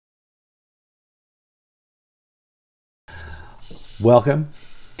Welcome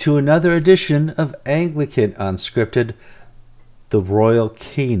to another edition of Anglican Unscripted, the Royal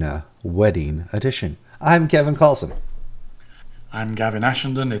Cana Wedding Edition. I'm Kevin Carlson. I'm Gavin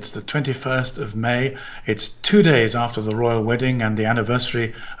Ashenden. It's the 21st of May. It's 2 days after the royal wedding and the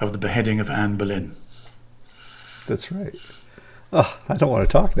anniversary of the beheading of Anne Boleyn. That's right. Oh, I don't want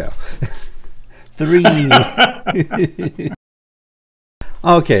to talk now. 3.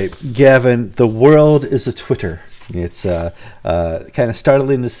 Okay, Gavin, the world is a Twitter. It's kind of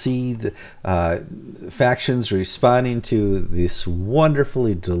startling to see the factions responding to this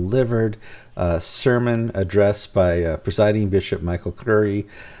wonderfully delivered sermon address by presiding Bishop Micheal Curry.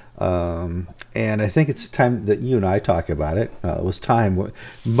 And I think it's time that you and I talk about it. It was time,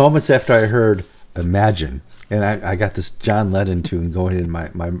 moments after I heard Imagine. And I got this John Lennon tune going in my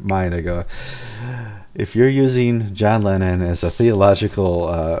mind. I go, if you're using John Lennon as a theological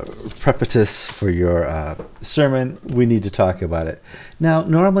prepatus for your sermon, we need to talk about it. Now,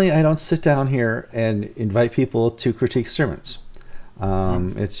 normally I don't sit down here and invite people to critique sermons.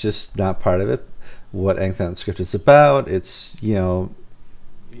 It's just not part of it. What Anglican Unscripted is about, it's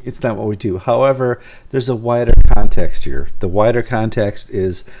not what we do. However, there's a wider context here. The wider context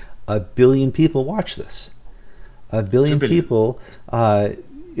is 1 billion people watch this. 1 billion people,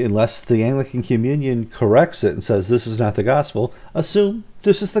 unless the Anglican Communion corrects it and says this is not the gospel, assume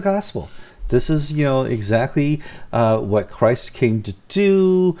this is the gospel. This is, exactly what Christ came to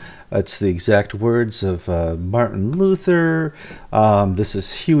do. It's the exact words of Martin Luther. This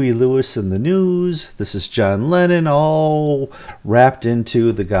is Huey Lewis in the news. This is John Lennon, all wrapped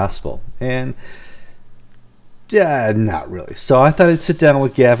into the gospel. And yeah, not really. So I thought I'd sit down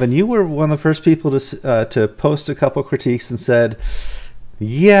with Gavin. You were one of the first people to post a couple critiques and said,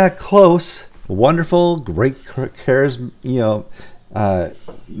 yeah, close, wonderful, great charismatic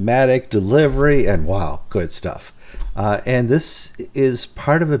delivery, and wow, good stuff. And this is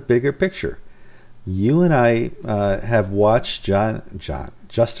part of a bigger picture. You and I have watched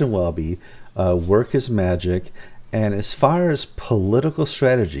Justin Welby work his magic, and as far as political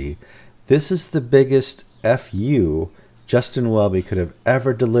strategy, this is the biggest FU Justin Welby could have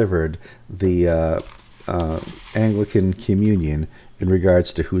ever delivered the Anglican Communion in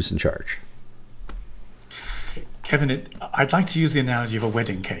regards to who's in charge. Kevin, I'd like to use the analogy of a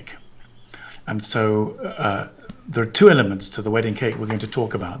wedding cake. And so there are 2 elements to the wedding cake we're going to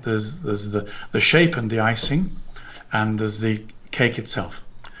talk about. There's the shape and the icing, and there's the cake itself.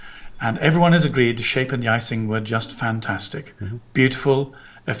 And everyone has agreed the shape and the icing were just fantastic. Mm-hmm. Beautiful,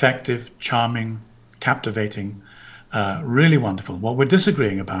 effective, charming, captivating, really wonderful. What we're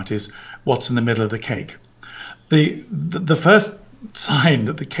disagreeing about is what's in the middle of the cake. The first sign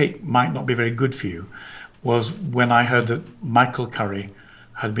that the cake might not be very good for you was when I heard that Micheal Curry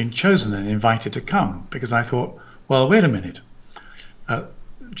had been chosen and invited to come, because I thought, well, wait a minute.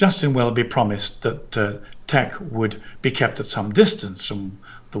 Justin Welby promised that Tech would be kept at some distance from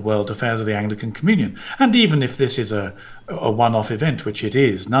the world affairs of the Anglican Communion. And even if this is a one-off event, which it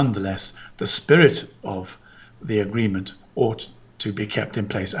is, nonetheless, the spirit of the agreement ought to be kept in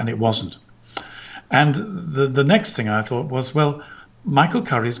place, and it wasn't. And the next thing I thought was, well, Micheal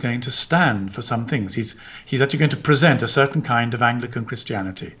Curry is going to stand for some things. He's actually going to present a certain kind of Anglican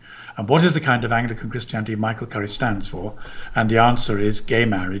Christianity. And what is the kind of Anglican Christianity Micheal Curry stands for? And the answer is gay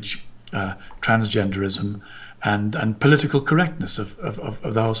marriage, transgenderism, and political correctness of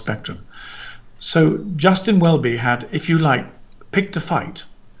the whole spectrum. So Justin Welby had, if you like, picked a fight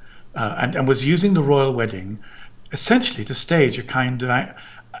and was using the royal wedding essentially to stage a kind of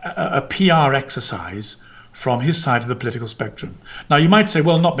a PR exercise from his side of the political spectrum. Now, you might say,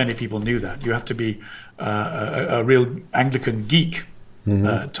 well, not many people knew that. You have to be a real Anglican geek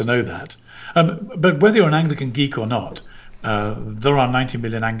to know that. But whether you're an Anglican geek or not, there are 90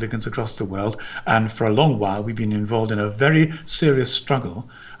 million Anglicans across the world, and for a long while we've been involved in a very serious struggle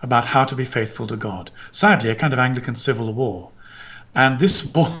about how to be faithful to God. Sadly, a kind of Anglican civil war. And this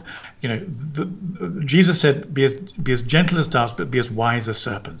war, Jesus said, be as gentle as doves, but be as wise as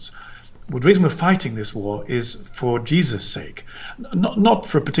serpents. The reason we're fighting this war is for Jesus' sake, not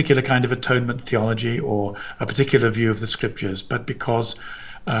for a particular kind of atonement theology or a particular view of the scriptures, but because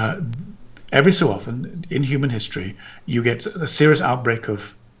every so often in human history, you get a serious outbreak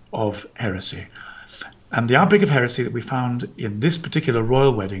of heresy. And the outbreak of heresy that we found in this particular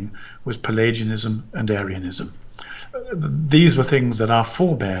royal wedding was Pelagianism and Arianism. These were things that our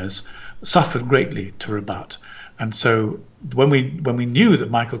forebears suffered greatly to rebut. And so when we knew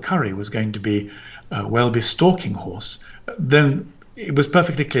that Micheal Curry was going to be Welby's stalking horse, then it was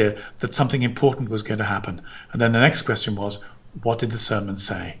perfectly clear that something important was going to happen. And then the next question was, what did the sermon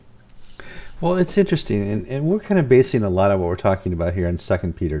say? Well, it's interesting, and we're kind of basing a lot of what we're talking about here on 2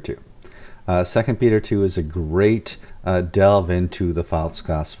 Peter 2. 2 Peter 2 is a great delve into the false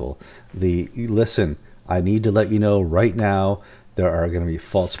gospel. Listen, I need to let you know right now, there are going to be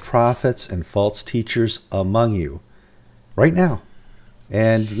false prophets and false teachers among you. Right now.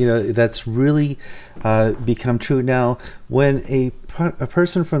 And, that's really become true now. When a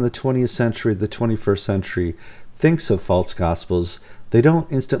person from the 20th century, the 21st century, thinks of false gospels, they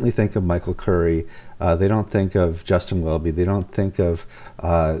don't instantly think of Michael Curry. They don't think of Justin Welby. They don't think of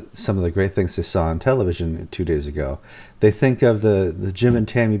some of the great things they saw on television 2 days ago. They think of the Jim and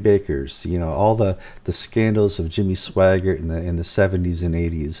Tammy Bakkers, all the scandals of Jimmy Swaggart in the 70s and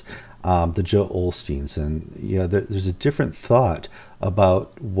 80s, the Joe Olsteins. And there's a different thought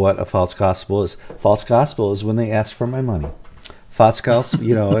about what a false gospel is. False gospel is when they ask for my money. False gospel,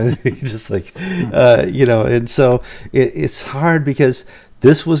 just like, and so it's hard because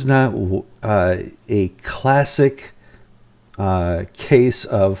this was not a classic case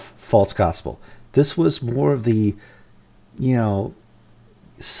of false gospel. This was more of the,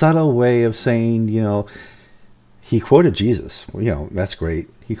 subtle way of saying, he quoted Jesus. That's great.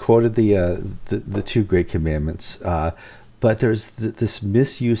 He quoted the two great commandments, but there's this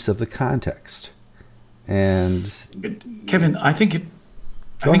misuse of the context. And Kevin, I think it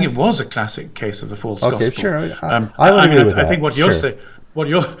was a classic case of the false gospel. Okay, sure. I would agree with that. I think what you're saying. What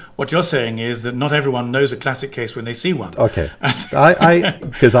you're saying is that not everyone knows a classic case when they see one. Okay,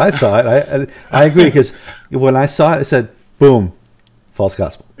 because I saw it. I agree, because when I saw it, I said, "Boom, false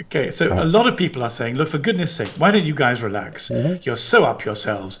gospel." Okay, so a lot of people are saying, "Look, for goodness' sake, why don't you guys relax? Mm-hmm. You're so up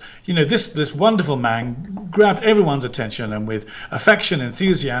yourselves. This wonderful man grabbed everyone's attention, and with affection,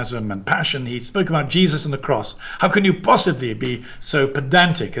 enthusiasm, and passion, he spoke about Jesus and the cross. How can you possibly be so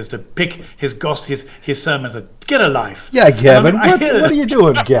pedantic as to pick his sermon to get a life?" Yeah, Gavin, what are you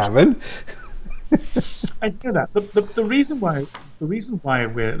doing, Gavin? I hear that. The reason why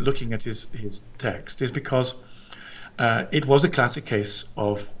we're looking at his text is because it was a classic case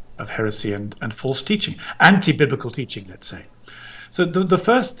of heresy and false teaching, anti-biblical teaching, let's say. So the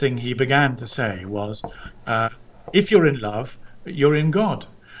first thing he began to say was, if you're in love, you're in God.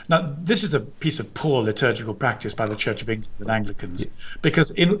 Now, this is a piece of poor liturgical practice by the Church of England and Anglicans, because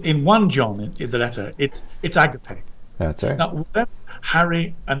in 1 John, in the letter, it's agape. That's right. Now, whatever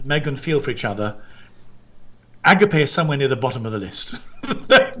Harry and Meghan feel for each other, agape is somewhere near the bottom of the list.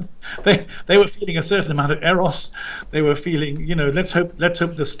 They were feeling a certain amount of eros. They were feeling, let's hope the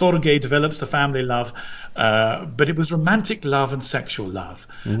storge develops the family love. But it was romantic love and sexual love.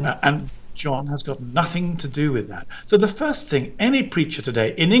 Mm-hmm. And John has got nothing to do with that. So the first thing any preacher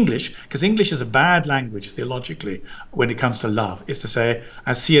today in English, because English is a bad language theologically when it comes to love, is to say,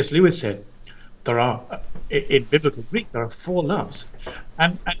 as C.S. Lewis said, there are, in biblical Greek, there are 4 loves.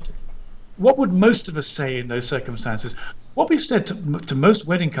 And what would most of us say in those circumstances? What we've said to most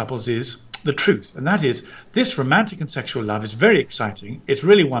wedding couples is the truth, and that is, this romantic and sexual love is very exciting. It's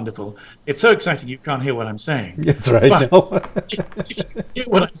really wonderful. It's so exciting you can't hear what I'm saying. That's right. But if you can hear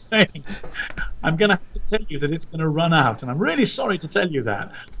what I'm saying, I'm going to have to tell you that it's going to run out, and I'm really sorry to tell you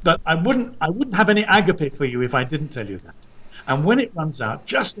that. But I wouldn't have any agape for you if I didn't tell you that. And when it runs out,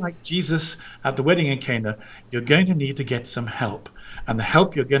 just like Jesus at the wedding in Cana, you're going to need to get some help. And the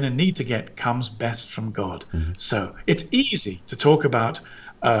help you're going to need to get comes best from God. Mm-hmm. So it's easy to talk about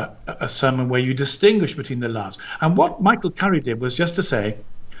a sermon where you distinguish between the loves. And what Michael Curry did was just to say,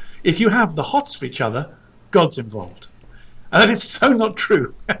 if you have the hots for each other, God's involved. And that is so not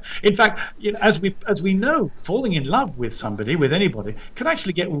true. In fact, as we know, falling in love with somebody, with anybody, can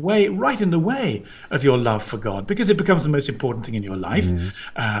actually get right in the way of your love for God, because it becomes the most important thing in your life.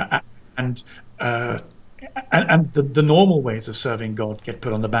 Mm-hmm. And the normal ways of serving God get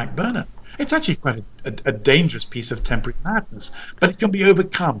put on the back burner. It's actually quite a dangerous piece of temporary madness, but it can be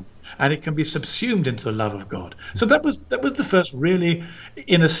overcome and it can be subsumed into the love of God. So that was the first, really,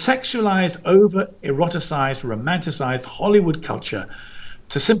 in a sexualized, over-eroticized, romanticized Hollywood culture,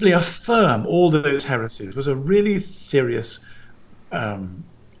 to simply affirm all those heresies was a really serious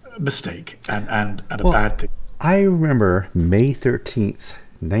mistake and a bad thing. I remember May 13th,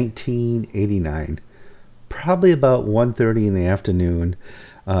 1989, probably about 1:30 in the afternoon,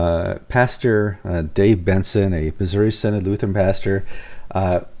 Pastor Dave Benson, a Missouri Synod Lutheran pastor,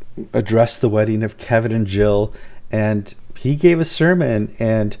 addressed the wedding of Kevin and Jill, and he gave a sermon,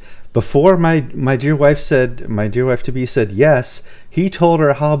 and before my dear wife to be said yes, he told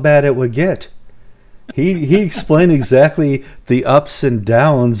her how bad it would get. He explained exactly the ups and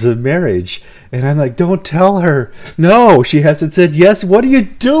downs of marriage, and I'm like, don't tell her. No, she hasn't said yes. What are you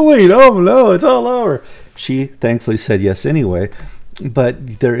doing? Oh no, it's all over. She thankfully said yes anyway.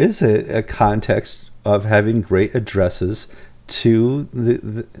 But there is a context of having great addresses to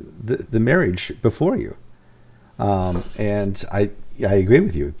the marriage before you. And I agree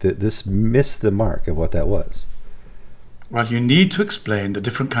with you that this missed the mark of what that was. Well, you need to explain the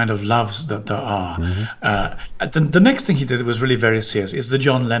different kind of loves that there are. The next thing he did that was really very serious is the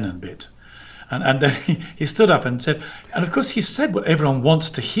John Lennon bit. And then he stood up and said, and of course he said what everyone wants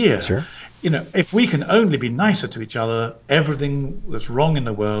to hear. Sure. If we can only be nicer to each other, everything that's wrong in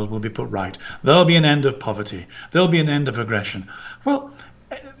the world will be put right. There'll be an end of poverty. There'll be an end of aggression. Well,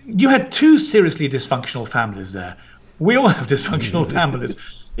 you had two seriously dysfunctional families there. We all have dysfunctional families.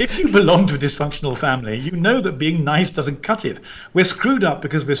 If you belong to a dysfunctional family, you know that being nice doesn't cut it. We're screwed up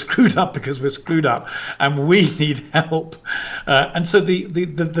because we're screwed up because we're screwed up, and we need help. And so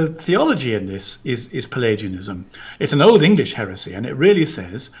the theology in this is Pelagianism. It's an old English heresy, and it really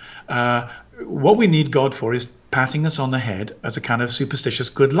says what we need God for is patting us on the head as a kind of superstitious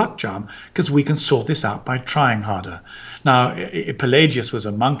good luck charm, because we can sort this out by trying harder. Now, Pelagius was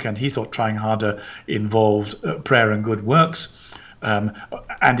a monk, and he thought trying harder involved prayer and good works.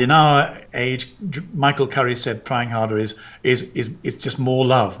 And in our age, Michael Curry said trying harder is just more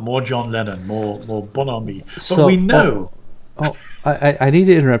love, more John Lennon, more bonhomie. But we know. I need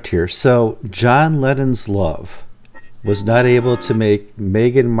to interrupt here. So John Lennon's love was not able to make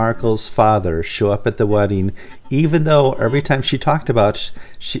Meghan Markle's father show up at the wedding, even though every time she talked about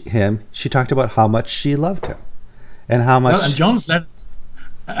him, she talked about how much she loved him, and how much.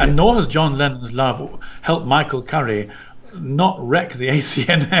 Nor has John Lennon's love helped Michael Curry not wreck the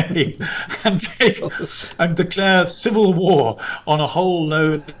ACNA and declare civil war on a whole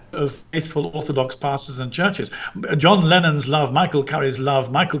load of faithful Orthodox pastors and churches. John Lennon's love, Michael Curry's love,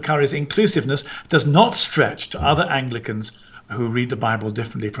 Michael Curry's inclusiveness does not stretch to other Anglicans who read the Bible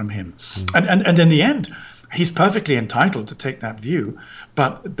differently from him. And in the end, he's perfectly entitled to take that view,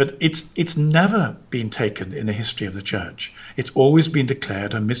 but it's never been taken in the history of the church. It's always been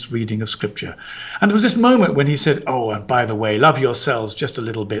declared a misreading of Scripture. And there was this moment when he said, "Oh, and by the way, love yourselves just a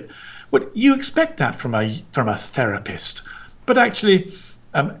little bit." Well, you expect that from a therapist, but actually,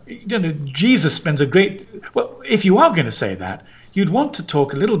 Jesus spends if you are going to say that, you'd want to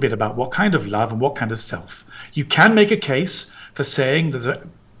talk a little bit about what kind of love and what kind of self. You can make a case for saying that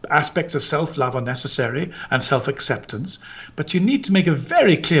aspects of self-love are necessary and self-acceptance, but you need to make a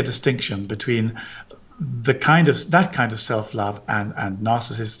very clear distinction between that kind of self-love and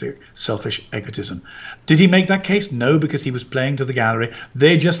narcissistic, selfish egotism. Did he make that case? No, because he was playing to the gallery.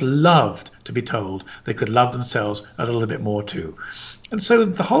 They just loved to be told they could love themselves a little bit more too. And so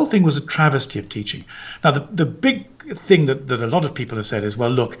the whole thing was a travesty of teaching. Now, the big thing that a lot of people have said is,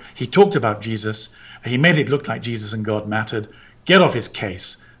 well, look, he talked about Jesus. He made it look like Jesus and God mattered. Get off his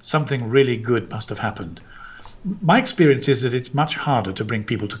case. Something really good must have happened. My experience is that it's much harder to bring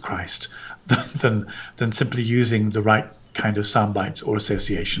people to Christ than simply using the right kind of sound bites or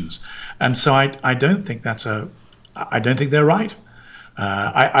associations. And so I don't think I don't think they're right.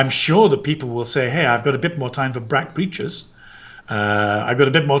 I'm sure that people will say, hey, I've got a bit more time for brack preachers. I've got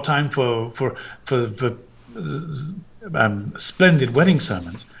a bit more time for splendid wedding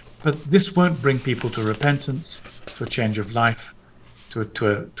sermons. But this won't bring people to repentance, to a change of life, to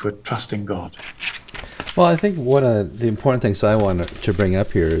a trust in God. Well, I think one of the important things I want to bring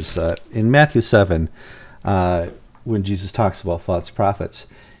up here is in Matthew 7, when Jesus talks about false prophets,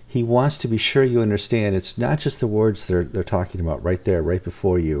 he wants to be sure you understand it's not just the words they're talking about right there, right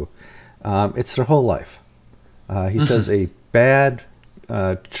before you. It's their whole life. He says a bad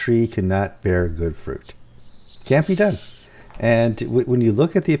tree cannot bear good fruit. Can't be done. And when you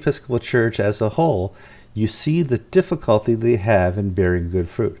look at the Episcopal Church as a whole, you see the difficulty they have in bearing good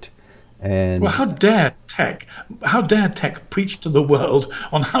fruit. And well, how dare tech preach to the world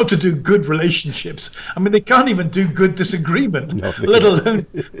on how to do good relationships? I mean, they can't even do good disagreement, let alone.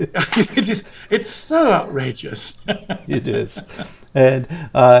 It's so outrageous. It is, and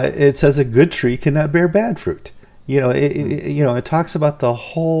it says a good tree cannot bear bad fruit. It talks about the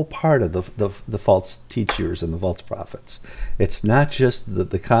whole part of the false teachers and the false prophets. It's not just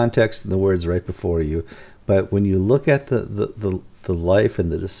the context and the words right before you, but when you look at the life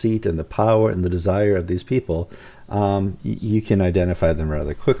and the deceit and the power and the desire of these people, you can identify them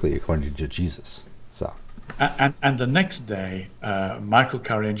rather quickly according to Jesus. So. And the next day, Michael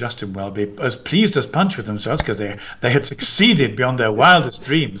Curry and Justin Welby, as pleased as punch with themselves because they had succeeded beyond their wildest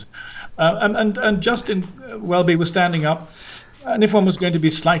dreams. And Justin Welby was standing up, and if one was going to be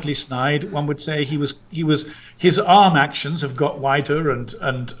slightly snide, one would say his arm actions have got whiter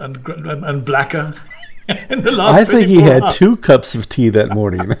and blacker in the last. I think he had 2 cups of tea that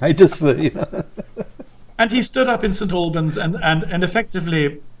morning. I just And he stood up in St. Albans and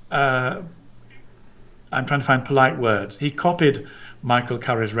effectively, I'm trying to find polite words. He copied Michael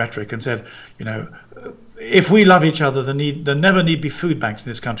Curry's rhetoric and said, you know, if we love each other, there never need be food banks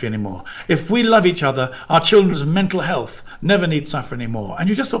in this country anymore. If we love each other, our children's mental health never need suffer anymore. And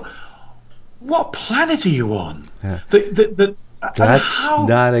you just thought, what planet are you on? Yeah. That's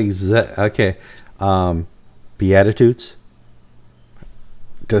not exact. Okay. Beatitudes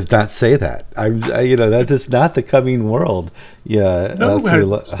does not say that. You know, that is not the coming world. Yeah.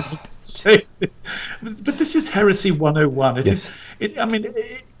 Nowhere say. But this is heresy 101. It yes. is. I mean,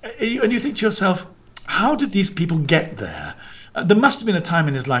 and you think to yourself, how did these people get there? There must have been a time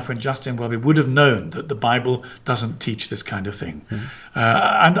in his life when Justin Welby would have known that the Bible doesn't teach this kind of thing. Mm-hmm.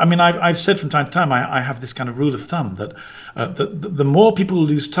 And I mean, I've said from time to time, I have this kind of rule of thumb that the more people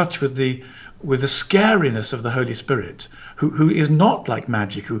lose touch with the scariness of the Holy Spirit, who is not like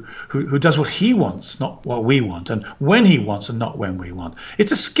magic, who does what he wants, not what we want, and when he wants and not when we want.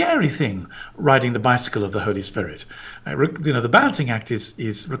 It's a scary thing, riding the bicycle of the Holy Spirit. You know, the balancing act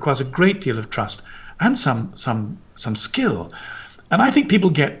requires a great deal of trust and some skill. And I think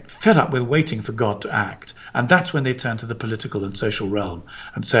people get fed up with waiting for God to act, and that's when they turn to the political and social realm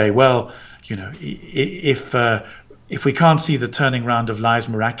and say, well, you know, if we can't see the turning round of lives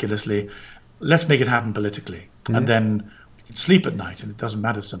miraculously, let's make it happen politically. Mm-hmm. And then we can sleep at night and it doesn't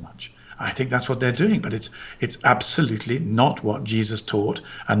matter so much. I think that's what they're doing, but it's absolutely not what Jesus taught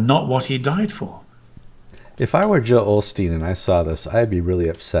and not what he died for. If I were Joe Osteen and I saw this, I'd be really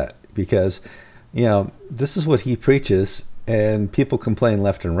upset because, you know, this is what he preaches, and people complain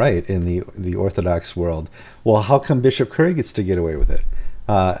left and right in the Orthodox world. Well, how come Bishop Curry gets to get away with it?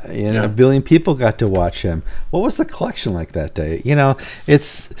 And a billion people got to watch him. What was the collection like that day? You know,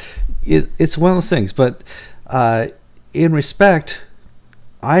 it's one of those things. But in respect,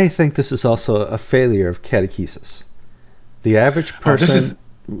 I think this is also a failure of catechesis. The average person,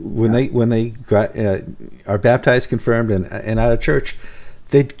 when they are baptized, confirmed, and out of church,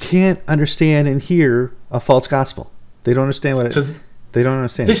 they can't understand and hear a false gospel. They don't understand what they don't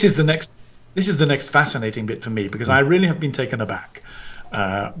understand. This is the next fascinating bit for me, because I really have been taken aback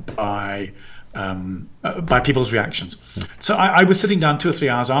by people's reactions. So I was sitting down 2 or 3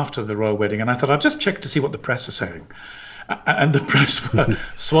 hours after the royal wedding, and I thought I'll just check to see what the press are saying. And the press were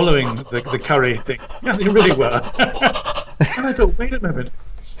swallowing the curry thing. Yeah, they really were. And I thought, wait a moment.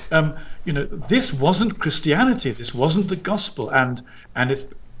 You know, this wasn't Christianity. This wasn't the gospel, and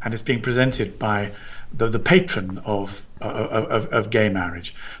it's being presented by the patron of gay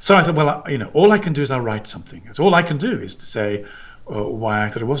marriage. So I thought, well, you know, all I can do is I'll write something. That's all I can do, is to say why I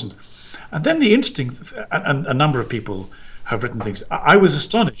thought it wasn't. And then the interesting, and a number of people have written things. I was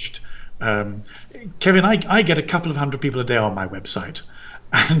astonished. Kevin, I get a couple of hundred people a day on my website.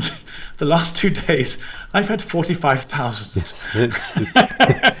 And the last 2 days, I've had 45,000. Yes,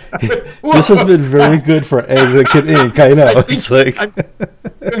 this has been very good for Anglican Inc. I know.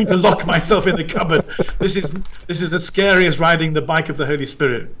 I'm going to lock myself in the cupboard. This is as scary as riding the bike of the Holy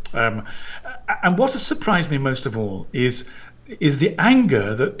Spirit. And what has surprised me most of all is the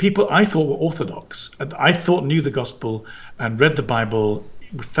anger that people I thought were orthodox, and I thought knew the gospel and read the Bible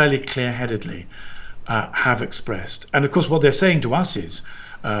fairly clear-headedly, have expressed. And of course, what they're saying to us is,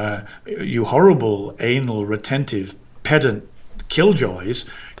 you horrible, anal, retentive, pedant killjoys,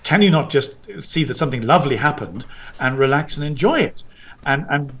 can you not just see that something lovely happened and relax and enjoy it?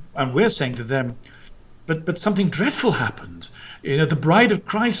 And we're saying to them, but something dreadful happened. You know, the bride of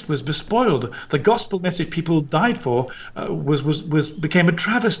Christ was bespoiled. The gospel message people died for became a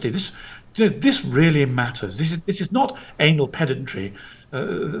travesty. This really matters. This is not anal pedantry.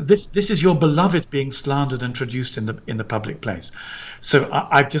 This is your beloved being slandered and traduced in the public place. So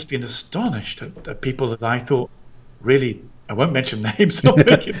I've just been astonished at people that I thought really. I won't mention names.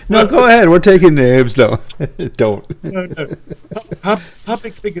 No, go ahead. We're taking names. No, don't. No.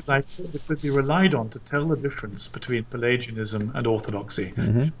 Public figures I thought that could be relied on to tell the difference between Pelagianism and orthodoxy,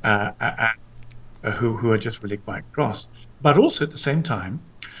 and who are just really quite cross. But also at the same time,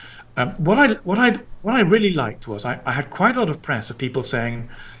 what I really liked was I had quite a lot of press of people saying,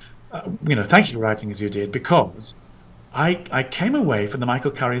 thank you for writing as you did, because I came away from the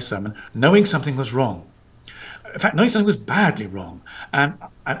Michael Curry sermon knowing something was wrong. In fact, knowing something was badly wrong, and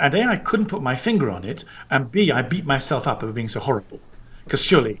A, I couldn't put my finger on it, and B, I beat myself up over being so horrible, because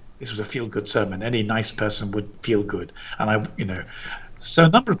surely this was a feel-good sermon. Any nice person would feel good, and so a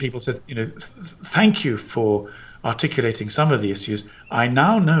number of people said, thank you for articulating some of the issues. I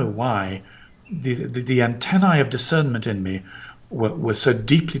now know why the antennae of discernment in me were so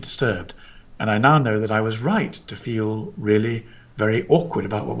deeply disturbed, and I now know that I was right to feel really very awkward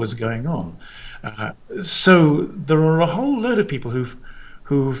about what was going on. So there are a whole load of people who've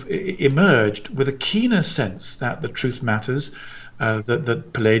emerged with a keener sense that the truth matters,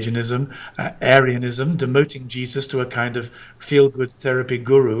 that Pelagianism, Arianism, demoting Jesus to a kind of feel-good therapy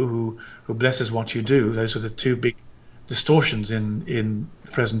guru who blesses what you do. Those are the two big distortions in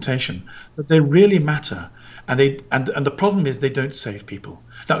the presentation. But they really matter, and the problem is they don't save people.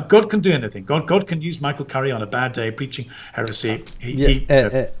 Now, God can do anything. God can use Michael Curry on a bad day preaching heresy.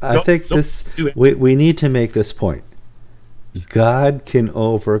 I think we need to make this point. God can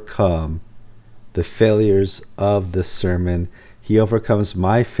overcome the failures of this sermon. He overcomes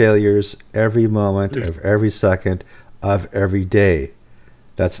my failures every moment of every second of every day.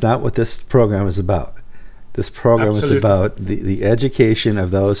 That's not what this program is about. This program is about the education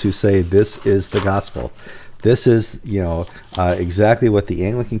of those who say this is the gospel. This is, exactly what the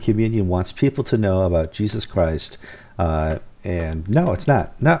Anglican Communion wants people to know about Jesus Christ. And no, it's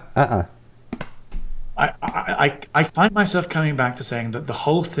not. No, I find myself coming back to saying that the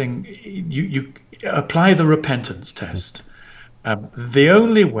whole thing, you apply the repentance test. The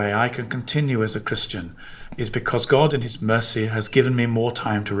only way I can continue as a Christian is because God in his mercy has given me more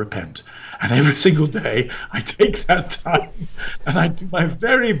time to repent. And every single day I take that time and I do my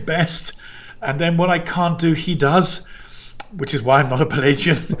very best. And then what I can't do, he does, which is why I'm not a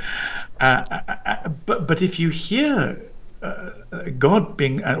Pelagian. But if you hear God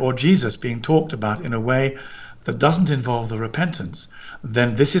being, or Jesus being talked about in a way that doesn't involve the repentance,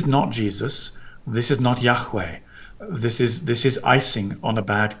 then this is not Jesus. This is not Yahweh. This is icing on a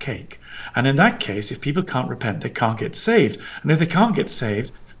bad cake. And in that case, if people can't repent, they can't get saved. And if they can't get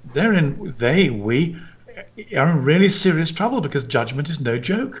saved, we are in really serious trouble, because judgment is no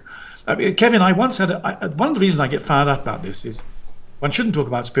joke. I mean, Kevin, I once had one of the reasons I get fired up about this is one shouldn't talk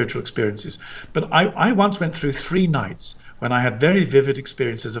about spiritual experiences, but I once went through 3 nights when I had very vivid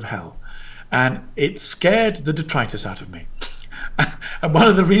experiences of hell, and it scared the detritus out of me. And one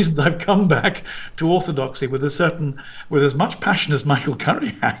of the reasons I've come back to orthodoxy with as much passion as Michael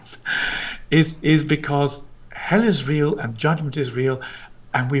Curry has is because hell is real and judgment is real,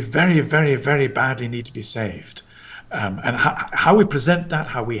 and we very, very, very badly need to be saved. And how we present that,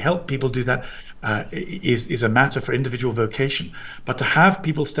 how we help people do that, is a matter for individual vocation. But to have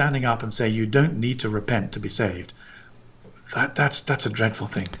people standing up and say you don't need to repent to be saved, that's a dreadful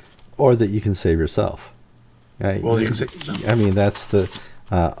thing. Or that you can save yourself. Well, you can save yourself. I mean, that's the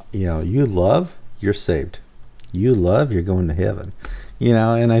you love, you're saved. You love, you're going to heaven.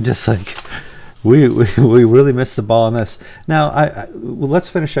 And I just we really missed the ball on this. Now, well, let's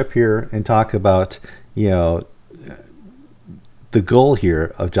finish up here and talk about the goal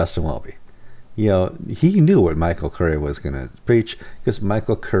here of Justin Welby. He knew what Michael Curry was going to preach, because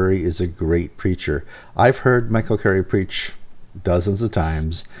Michael Curry is a great preacher. I've heard Michael Curry preach dozens of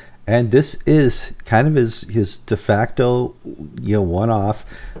times, and this is kind of his de facto, one-off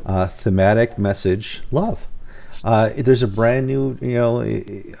thematic message, love. There's a brand new,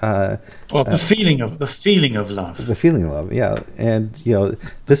 the feeling of love. The feeling of love, yeah. And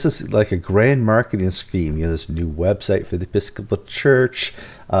this is like a grand marketing scheme. This new website for the Episcopal Church.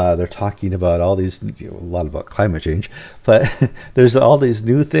 They're talking about all these, a lot about climate change, but there's all these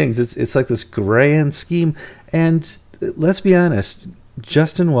new things. It's like this grand scheme. And let's be honest,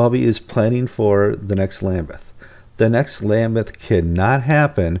 Justin Welby is planning for the next Lambeth. The next Lambeth cannot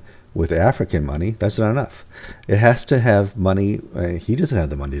happen with African money. That's not enough. It has to have money. He doesn't have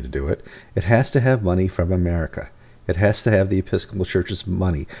the money to do it. It has to have money from America. It has to have the Episcopal Church's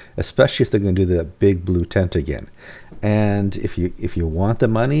money, especially if they're going to do the big blue tent again. And if you want the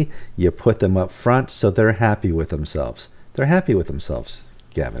money, you put them up front so they're happy with themselves. They're happy with themselves,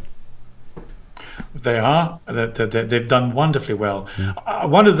 Gavin. They are. They've done wonderfully well.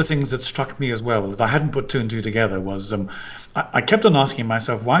 One of the things that struck me as well, that I hadn't put 2 and 2 together, was I kept on asking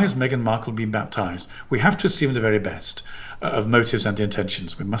myself, why has Meghan Markle been baptized? We have to assume the very best of motives and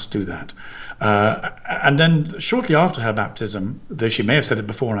intentions. We must do that. And then shortly after her baptism, though she may have said it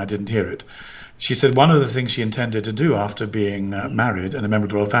before and I didn't hear it, she said one of the things she intended to do after being married and a member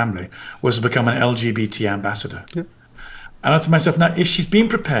of the royal family was to become an LGBT ambassador. Yep. And I thought to myself, now, if she's been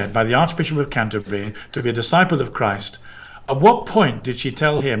prepared by the Archbishop of Canterbury to be a disciple of Christ, at what point did she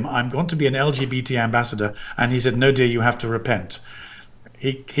tell him, I'm going to be an LGBT ambassador? And he said, no, dear, you have to repent.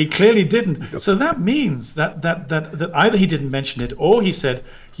 He clearly didn't. So that means that either he didn't mention it, or he said,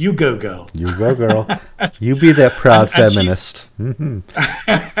 you go, girl. You go, girl. You be that proud feminist. And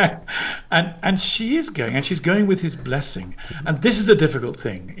she is going, and she's going with his blessing. And this is the difficult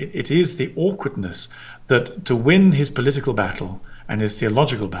thing. It is the awkwardness that to win his political battle and his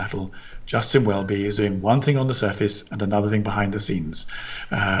theological battle, Justin Welby is doing one thing on the surface and another thing behind the scenes.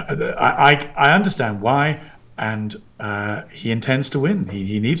 I understand why, and he intends to win.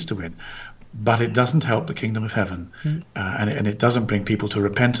 He needs to win. But it doesn't help the kingdom of heaven, and it doesn't bring people to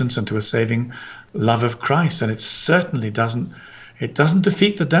repentance and to a saving love of Christ, and it certainly doesn't. It doesn't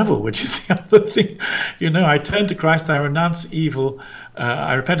defeat the devil, which is the other thing. I turn to Christ, I renounce evil,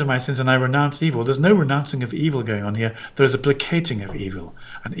 I repent of my sins, and I renounce evil. There's no renouncing of evil going on here. There's a placating of evil,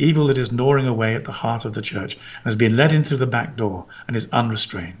 an evil that is gnawing away at the heart of the church and has been let in through the back door and is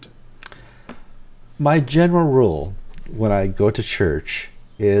unrestrained. My general rule when I go to church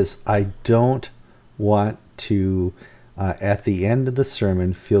is I don't want to, at the end of the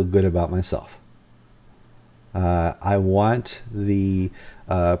sermon, feel good about myself. I want the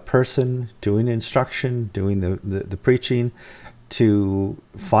person doing instruction, doing the preaching, to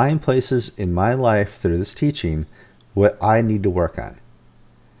find places in my life through this teaching what I need to work on.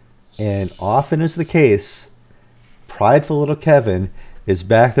 And often is the case, prideful little Kevin is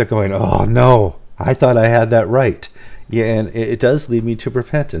back there going, oh no, I thought I had that right. Yeah, and it does lead me to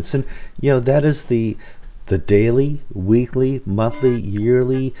repentance. And, that is the daily, weekly, monthly,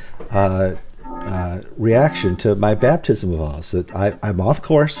 yearly reaction to my baptism vows, that I'm off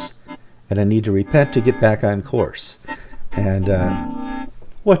course and I need to repent to get back on course. And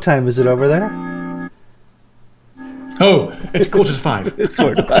what time is it over there? Oh, it's 4:45. It's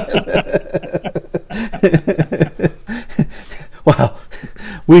 4:45. Wow.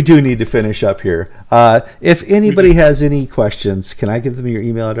 We do need to finish up here. If anybody has any questions, can I give them your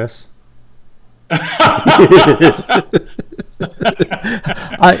email address?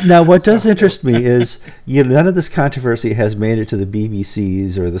 Now, what does interest me is, none of this controversy has made it to the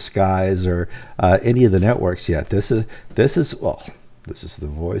BBCs or the Skies or any of the networks yet. This is the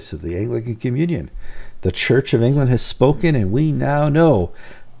voice of the Anglican Communion. The Church of England has spoken, and we now know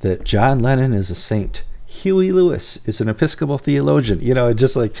that John Lennon is a saint. Huey Lewis is an Episcopal theologian. It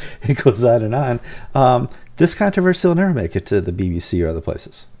just it goes on and on. This controversy will never make it to the BBC or other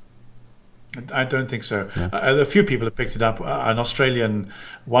places. I don't think so. Yeah. A few people have picked it up. One Australian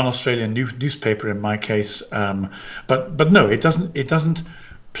newspaper, in my case, but no, it doesn't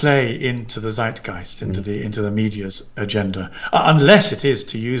play into the zeitgeist, into the media's agenda, unless it is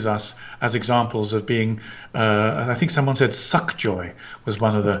to use us as examples of being. I think someone said "suckjoy" was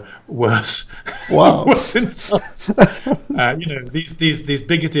one of the worst. Wow. worst insults. These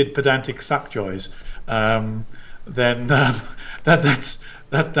bigoted, pedantic suckjoys. Then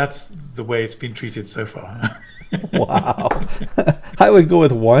that's the way it's been treated so far. Wow. I would go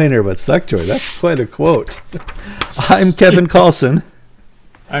with whiner, but suckjoy. That's quite a quote. I'm Kevin Carlson.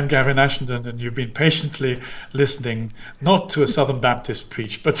 I'm Gavin Ashenden, and you've been patiently listening not to a Southern Baptist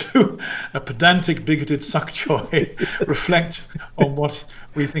preach, but to a pedantic, bigoted suckjoy reflect on what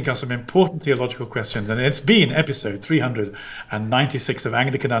we think are some important theological questions. And it's been episode 396 of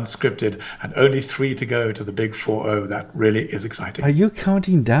Anglican Unscripted, and only 3 to go to the big 4-0. That really is exciting. Are you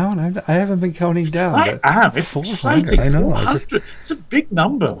counting down? I haven't been counting down. I am. It's exciting. I know. It's a big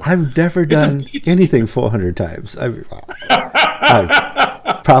number. I've never done anything 400 times. I've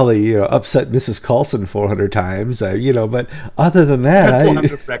probably upset Mrs. Carlson 400 times. But other than that,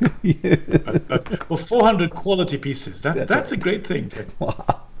 400 records. Well, 400 quality pieces. That's a great thing.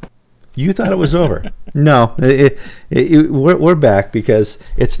 Wow. You thought it was over? No, we're back because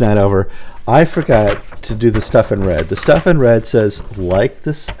it's not over. I forgot to do the stuff in red. The stuff in red says like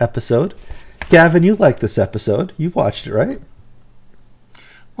this episode. Gavin, you like this episode? You watched it, right?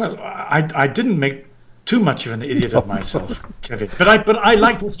 Well, I didn't make too much of an idiot of myself, Kevin. But I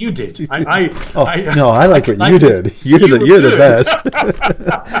liked what you did. I like what you did. You're the best.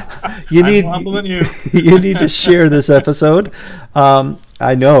 You need you need to share this episode.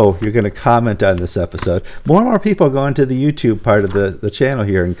 I know you're going to comment on this episode. More and more people are going to the YouTube part of the channel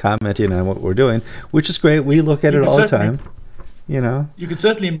here and commenting on what we're doing, which is great. We look at it all the time. You can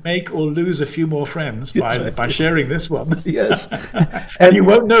certainly make or lose a few more friends by sharing this one. Yes. And you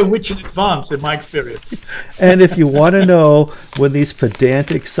won't know which in advance, in my experience. And if you want to know when these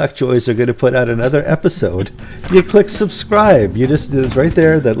pedantic suckjoys are going to put out another episode, you click subscribe. It's right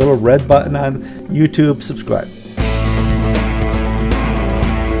there, that little red button on YouTube, subscribe.